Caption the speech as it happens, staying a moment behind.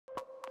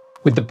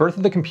With the birth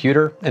of the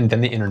computer and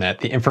then the internet,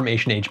 the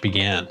information age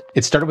began.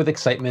 It started with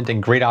excitement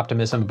and great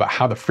optimism about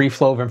how the free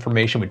flow of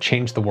information would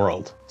change the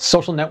world.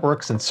 Social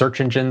networks and search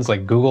engines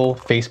like Google,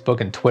 Facebook,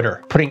 and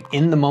Twitter, putting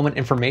in-the-moment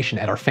information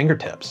at our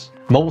fingertips.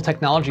 Mobile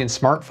technology and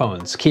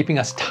smartphones, keeping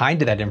us tied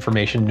to that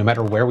information no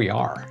matter where we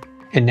are.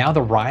 And now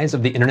the rise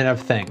of the Internet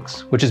of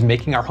Things, which is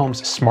making our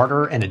homes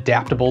smarter and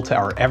adaptable to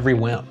our every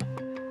whim.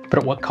 But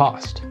at what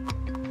cost?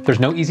 There's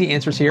no easy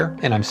answers here,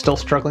 and I'm still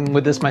struggling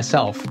with this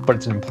myself, but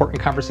it's an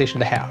important conversation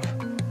to have.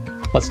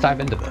 Let's dive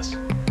into this.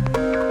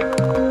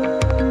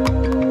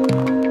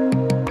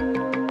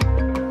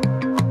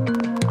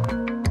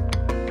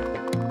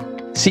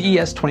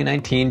 CES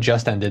 2019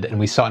 just ended, and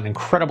we saw an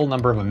incredible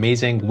number of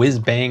amazing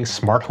whiz-bang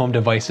smart home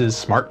devices,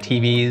 smart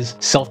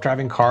TVs,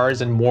 self-driving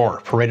cars, and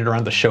more paraded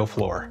around the show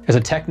floor. As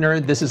a tech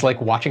nerd, this is like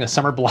watching a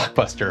summer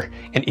blockbuster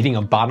and eating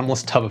a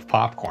bottomless tub of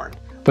popcorn.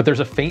 But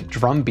there's a faint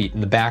drum beat in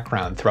the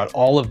background throughout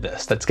all of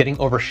this that's getting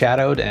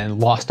overshadowed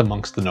and lost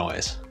amongst the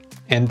noise.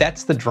 And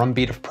that's the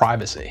drumbeat of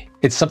privacy.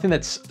 It's something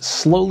that's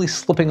slowly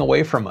slipping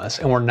away from us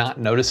and we're not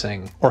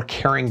noticing or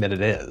caring that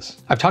it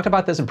is. I've talked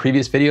about this in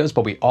previous videos,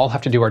 but we all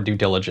have to do our due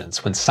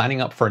diligence when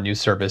signing up for a new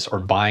service or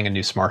buying a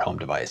new smart home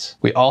device.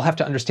 We all have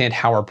to understand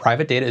how our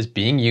private data is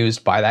being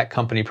used by that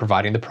company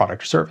providing the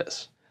product or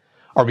service.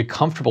 Are we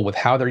comfortable with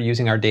how they're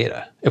using our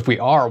data? If we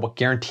are, what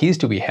guarantees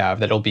do we have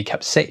that it'll be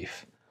kept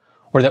safe?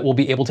 Or that we'll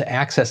be able to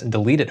access and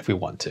delete it if we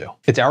want to?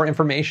 It's our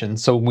information,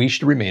 so we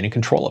should remain in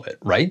control of it,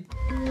 right?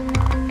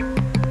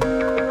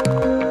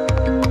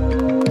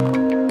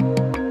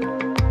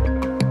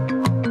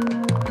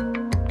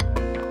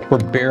 We're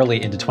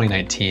barely into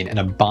 2019 and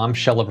a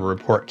bombshell of a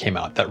report came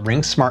out that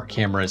Ring smart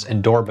cameras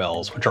and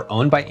doorbells, which are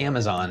owned by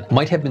Amazon,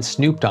 might have been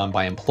snooped on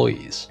by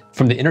employees.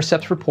 From the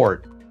Intercept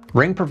report,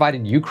 Ring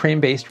provided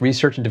Ukraine-based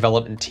research and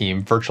development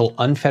team virtual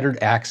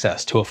unfettered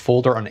access to a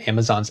folder on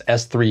Amazon's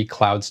S3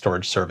 cloud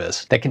storage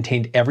service that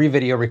contained every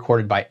video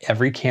recorded by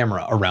every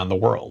camera around the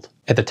world.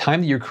 At the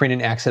time the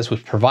Ukrainian access was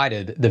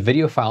provided, the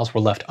video files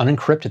were left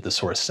unencrypted, the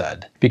source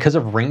said, because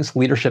of Ring's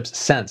leadership's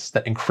sense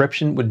that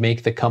encryption would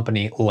make the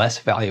company less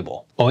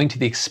valuable, owing to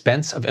the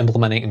expense of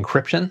implementing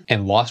encryption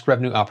and lost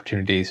revenue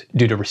opportunities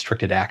due to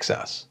restricted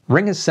access.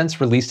 Ring has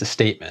since released a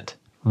statement.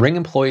 Ring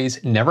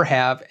employees never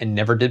have and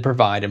never did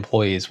provide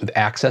employees with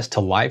access to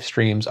live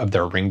streams of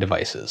their Ring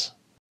devices,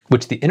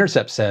 which the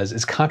Intercept says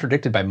is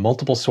contradicted by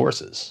multiple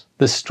sources.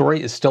 This story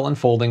is still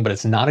unfolding, but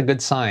it's not a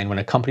good sign when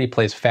a company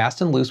plays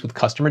fast and loose with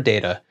customer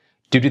data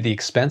due to the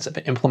expense of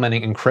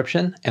implementing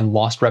encryption and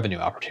lost revenue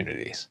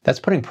opportunities. That's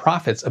putting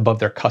profits above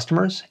their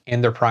customers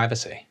and their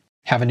privacy.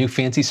 Have a new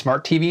fancy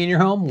smart TV in your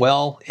home?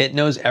 Well, it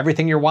knows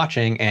everything you're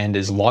watching and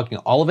is logging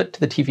all of it to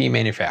the TV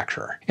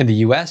manufacturer. In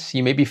the US,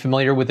 you may be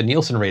familiar with the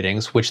Nielsen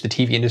ratings, which the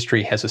TV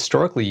industry has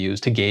historically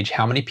used to gauge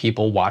how many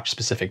people watch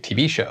specific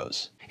TV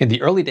shows. In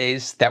the early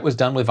days, that was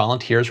done with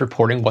volunteers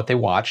reporting what they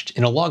watched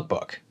in a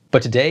logbook.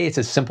 But today, it's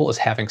as simple as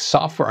having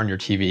software on your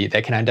TV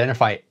that can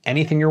identify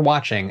anything you're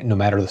watching, no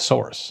matter the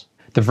source.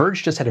 The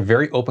Verge just had a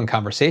very open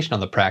conversation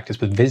on the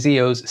practice with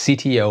Vizio's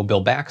CTO,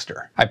 Bill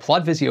Baxter. I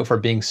applaud Vizio for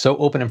being so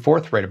open and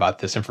forthright about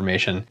this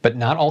information, but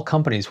not all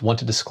companies want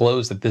to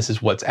disclose that this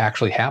is what's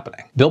actually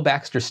happening. Bill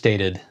Baxter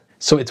stated,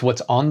 "So it's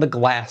what's on the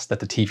glass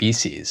that the TV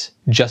sees,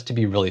 just to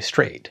be really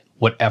straight,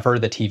 whatever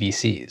the TV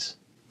sees."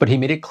 But he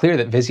made it clear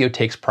that Vizio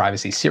takes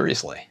privacy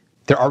seriously.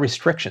 There are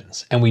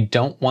restrictions, and we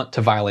don't want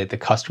to violate the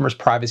customer's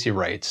privacy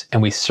rights,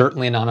 and we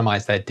certainly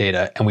anonymize that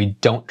data, and we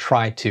don't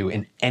try to,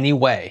 in any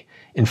way,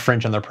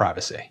 infringe on their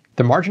privacy.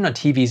 The margin on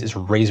TVs is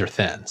razor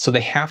thin, so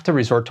they have to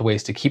resort to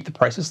ways to keep the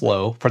prices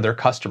low for their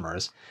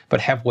customers, but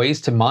have ways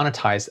to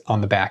monetize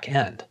on the back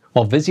end.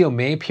 While Vizio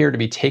may appear to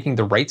be taking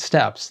the right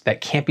steps,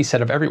 that can't be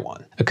said of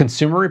everyone. A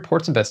Consumer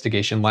Reports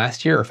investigation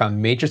last year found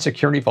major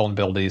security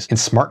vulnerabilities in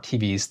smart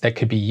TVs that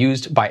could be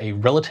used by a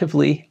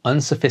relatively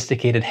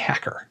unsophisticated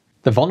hacker.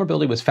 The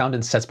vulnerability was found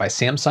in sets by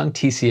Samsung,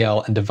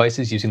 TCL, and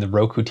devices using the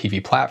Roku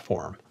TV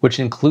platform, which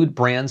include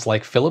brands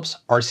like Philips,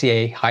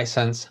 RCA,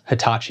 Hisense,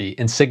 Hitachi,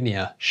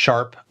 Insignia,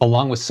 Sharp,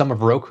 along with some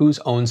of Roku's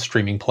own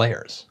streaming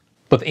players.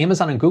 Both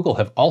Amazon and Google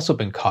have also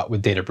been caught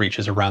with data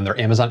breaches around their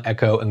Amazon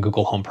Echo and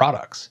Google Home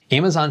products.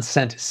 Amazon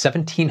sent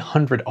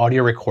 1,700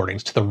 audio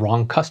recordings to the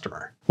wrong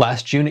customer.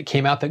 Last June, it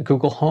came out that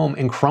Google Home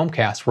and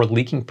Chromecast were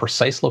leaking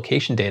precise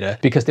location data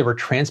because they were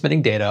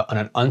transmitting data on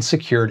an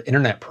unsecured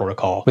internet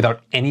protocol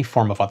without any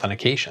form of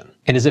authentication.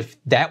 And as if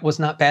that was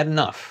not bad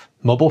enough,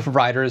 mobile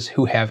providers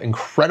who have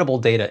incredible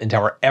data into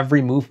our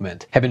every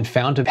movement have been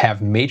found to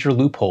have major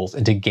loopholes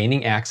into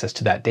gaining access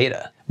to that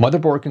data.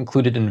 Motherboard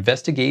concluded an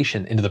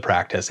investigation into the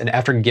practice, and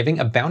after giving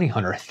a bounty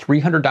hunter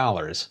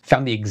 $300,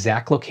 found the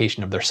exact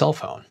location of their cell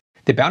phone.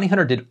 The bounty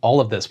hunter did all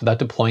of this without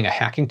deploying a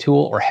hacking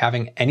tool or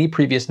having any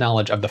previous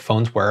knowledge of the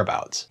phone's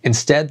whereabouts.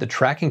 Instead, the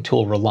tracking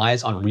tool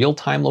relies on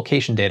real-time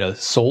location data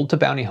sold to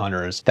bounty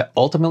hunters that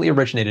ultimately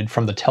originated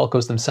from the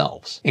telcos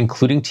themselves,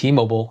 including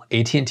T-Mobile,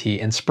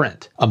 AT&T, and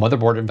Sprint, a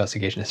Motherboard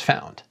investigation has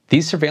found.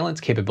 These surveillance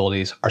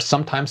capabilities are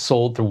sometimes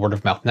sold through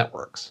word-of-mouth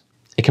networks.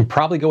 It can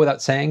probably go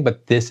without saying,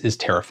 but this is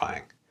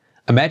terrifying.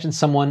 Imagine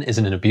someone is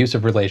in an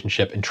abusive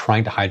relationship and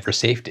trying to hide for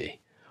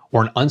safety,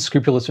 or an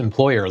unscrupulous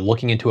employer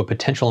looking into a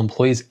potential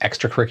employee's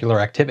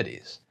extracurricular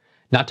activities,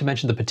 not to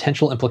mention the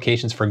potential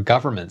implications for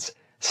governments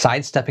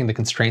sidestepping the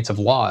constraints of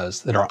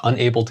laws that are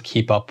unable to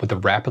keep up with the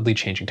rapidly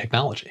changing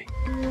technology.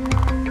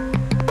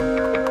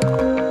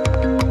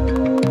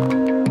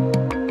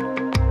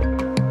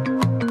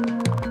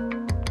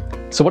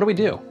 So what do we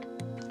do?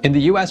 In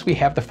the US, we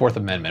have the Fourth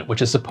Amendment,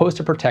 which is supposed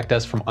to protect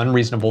us from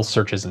unreasonable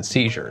searches and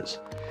seizures.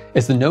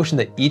 It's the notion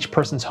that each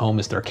person's home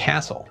is their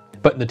castle.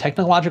 But in the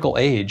technological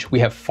age, we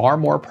have far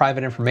more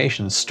private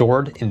information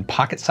stored in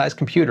pocket-sized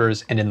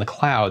computers and in the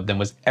cloud than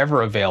was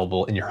ever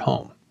available in your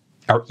home.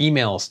 Our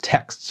emails,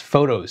 texts,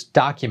 photos,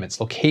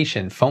 documents,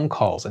 location, phone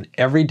calls, and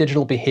every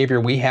digital behavior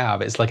we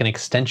have is like an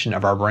extension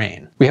of our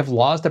brain. We have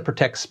laws that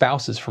protect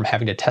spouses from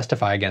having to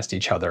testify against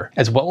each other,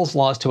 as well as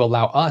laws to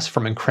allow us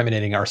from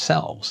incriminating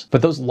ourselves.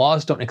 But those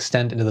laws don't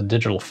extend into the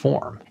digital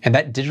form, and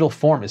that digital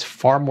form is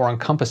far more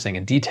encompassing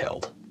and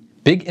detailed.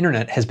 Big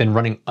Internet has been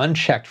running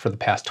unchecked for the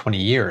past 20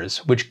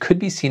 years, which could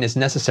be seen as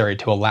necessary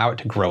to allow it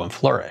to grow and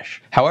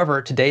flourish.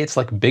 However, today it's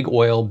like big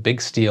oil,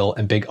 big steel,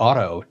 and big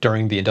auto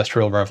during the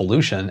Industrial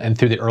Revolution and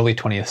through the early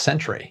 20th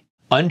century.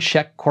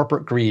 Unchecked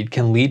corporate greed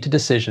can lead to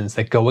decisions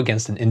that go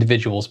against an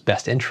individual's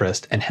best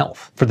interest and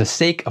health, for the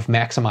sake of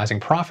maximizing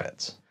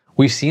profits.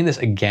 We've seen this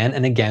again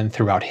and again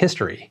throughout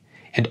history,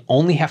 and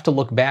only have to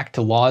look back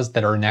to laws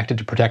that are enacted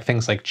to protect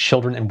things like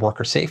children and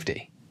worker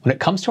safety. When it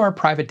comes to our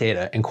private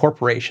data and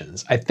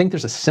corporations, I think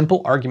there's a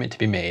simple argument to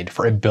be made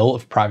for a bill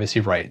of privacy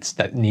rights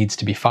that needs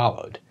to be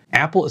followed.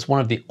 Apple is one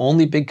of the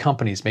only big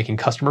companies making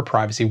customer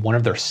privacy one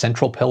of their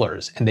central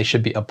pillars, and they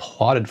should be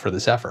applauded for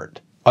this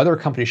effort. Other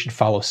companies should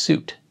follow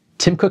suit.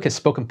 Tim Cook has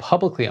spoken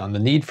publicly on the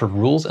need for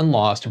rules and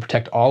laws to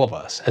protect all of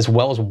us, as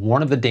well as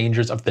warn of the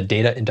dangers of the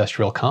data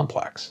industrial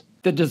complex.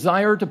 The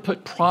desire to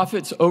put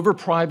profits over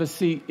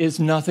privacy is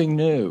nothing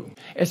new.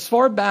 As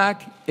far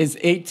back as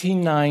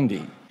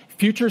 1890,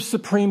 future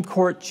Supreme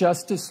Court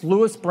Justice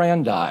Louis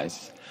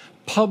Brandeis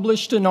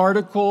published an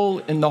article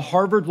in the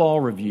Harvard Law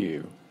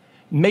Review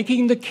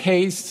making the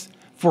case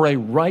for a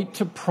right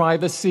to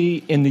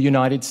privacy in the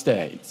United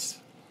States.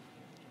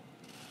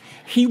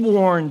 He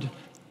warned,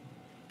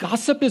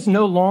 "Gossip is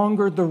no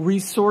longer the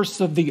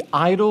resource of the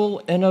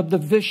idle and of the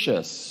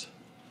vicious,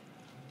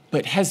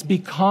 but has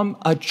become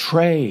a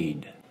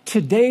trade.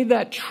 Today,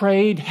 that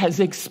trade has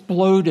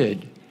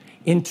exploded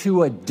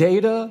into a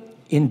data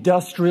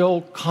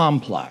industrial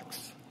complex."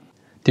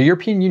 The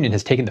European Union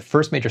has taken the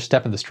first major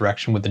step in this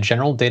direction with the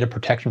General Data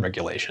Protection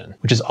Regulation,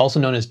 which is also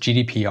known as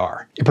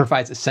GDPR. It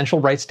provides essential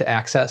rights to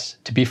access,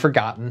 to be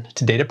forgotten,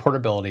 to data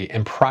portability,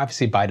 and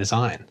privacy by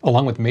design,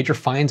 along with major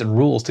fines and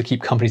rules to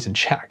keep companies in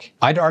check.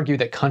 I'd argue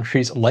that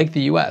countries like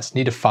the US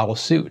need to follow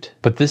suit,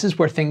 but this is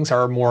where things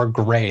are more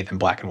gray than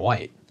black and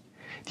white.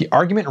 The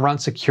argument around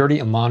security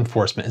and law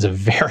enforcement is a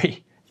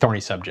very thorny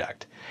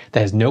subject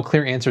that has no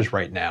clear answers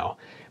right now,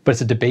 but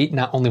it's a debate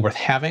not only worth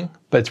having,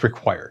 but it's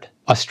required.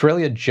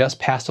 Australia just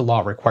passed a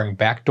law requiring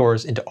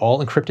backdoors into all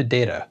encrypted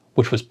data,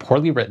 which was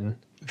poorly written,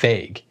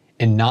 vague,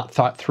 and not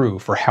thought through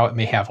for how it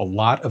may have a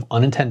lot of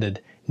unintended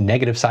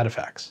negative side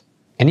effects.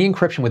 Any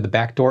encryption with the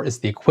backdoor is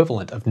the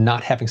equivalent of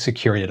not having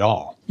security at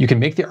all. You can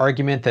make the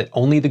argument that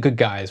only the good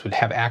guys would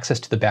have access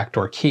to the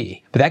backdoor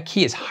key, but that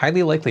key is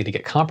highly likely to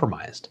get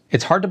compromised.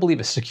 It's hard to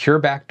believe a secure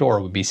backdoor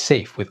would be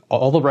safe with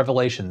all the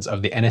revelations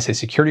of the NSA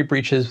security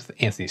breaches with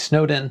Anthony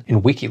Snowden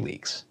and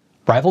WikiLeaks.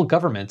 Rival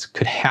governments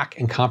could hack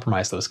and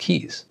compromise those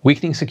keys.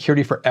 Weakening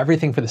security for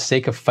everything for the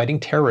sake of fighting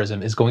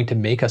terrorism is going to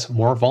make us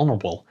more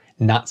vulnerable,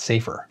 not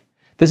safer.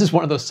 This is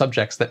one of those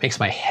subjects that makes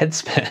my head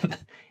spin,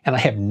 and I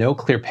have no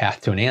clear path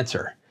to an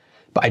answer.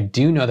 But I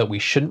do know that we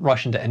shouldn't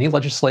rush into any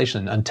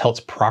legislation until it's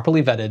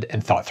properly vetted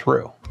and thought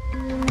through.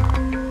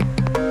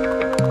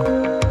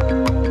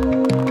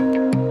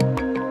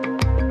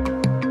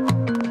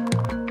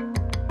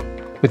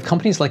 With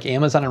companies like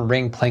Amazon and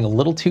Ring playing a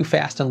little too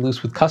fast and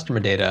loose with customer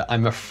data,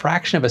 I'm a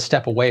fraction of a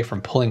step away from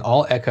pulling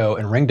all Echo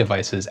and Ring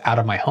devices out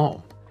of my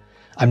home.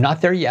 I'm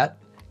not there yet,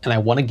 and I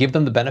want to give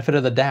them the benefit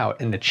of the doubt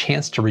and a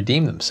chance to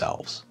redeem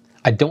themselves.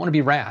 I don't want to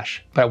be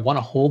rash, but I want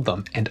to hold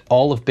them and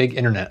all of big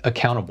internet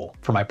accountable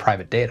for my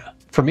private data.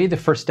 For me, the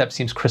first step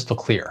seems crystal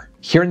clear.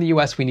 Here in the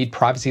US, we need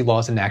privacy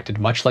laws enacted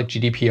much like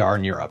GDPR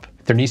in Europe.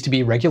 There needs to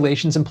be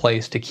regulations in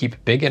place to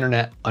keep big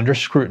internet under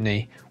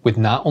scrutiny with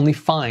not only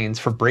fines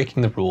for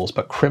breaking the rules,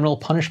 but criminal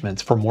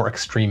punishments for more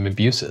extreme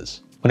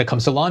abuses. When it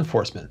comes to law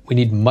enforcement, we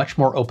need much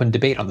more open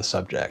debate on the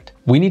subject.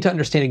 We need to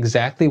understand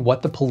exactly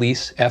what the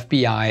police,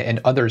 FBI,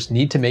 and others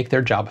need to make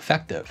their job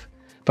effective,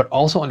 but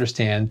also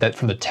understand that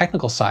from the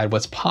technical side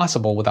what's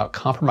possible without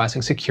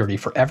compromising security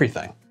for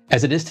everything.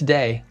 As it is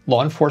today,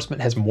 law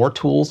enforcement has more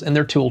tools in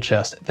their tool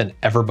chest than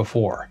ever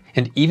before,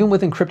 and even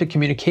with encrypted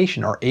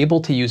communication are able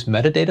to use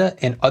metadata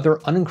and other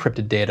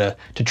unencrypted data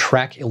to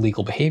track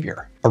illegal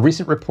behavior. A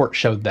recent report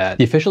showed that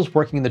the officials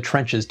working in the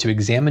trenches to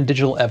examine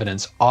digital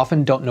evidence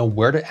often don't know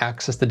where to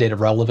access the data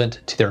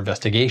relevant to their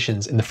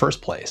investigations in the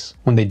first place.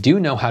 When they do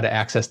know how to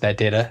access that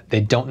data,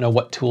 they don't know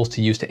what tools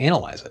to use to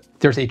analyze it.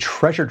 There's a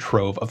treasure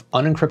trove of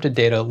unencrypted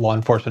data law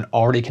enforcement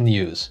already can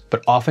use,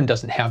 but often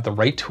doesn't have the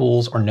right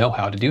tools or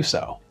know-how to do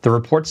so. The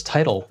report's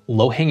title,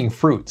 Low-Hanging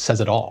Fruit, says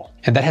it all,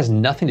 and that has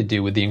nothing to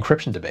do with the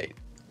encryption debate.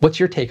 What's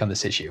your take on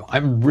this issue?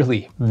 I'm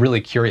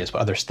really curious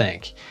what others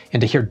think,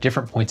 and to hear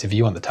different points of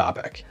view on the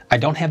topic. I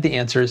don't have the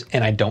answers,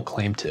 and I don't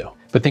claim to,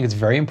 but think it's a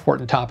very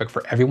important topic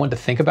for everyone to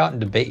think about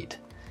and debate.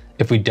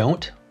 If we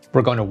don't,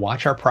 we're going to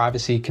watch our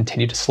privacy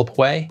continue to slip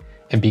away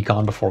and be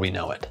gone before we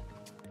know it.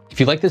 If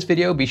you like this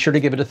video, be sure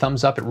to give it a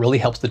thumbs up. It really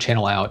helps the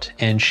channel out,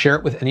 and share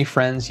it with any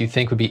friends you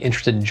think would be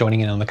interested in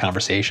joining in on the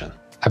conversation.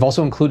 I've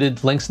also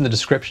included links in the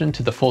description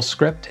to the full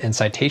script and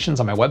citations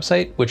on my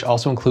website, which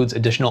also includes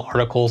additional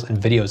articles and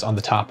videos on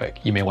the topic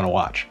you may want to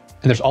watch.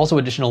 And there's also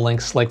additional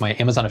links like my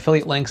Amazon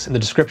affiliate links in the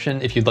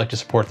description if you'd like to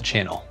support the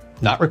channel.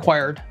 Not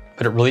required,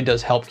 but it really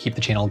does help keep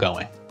the channel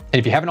going. And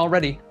if you haven't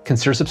already,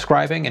 consider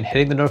subscribing and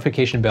hitting the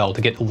notification bell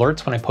to get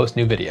alerts when I post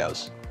new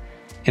videos.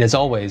 And as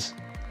always,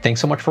 thanks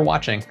so much for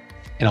watching,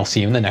 and I'll see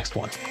you in the next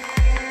one.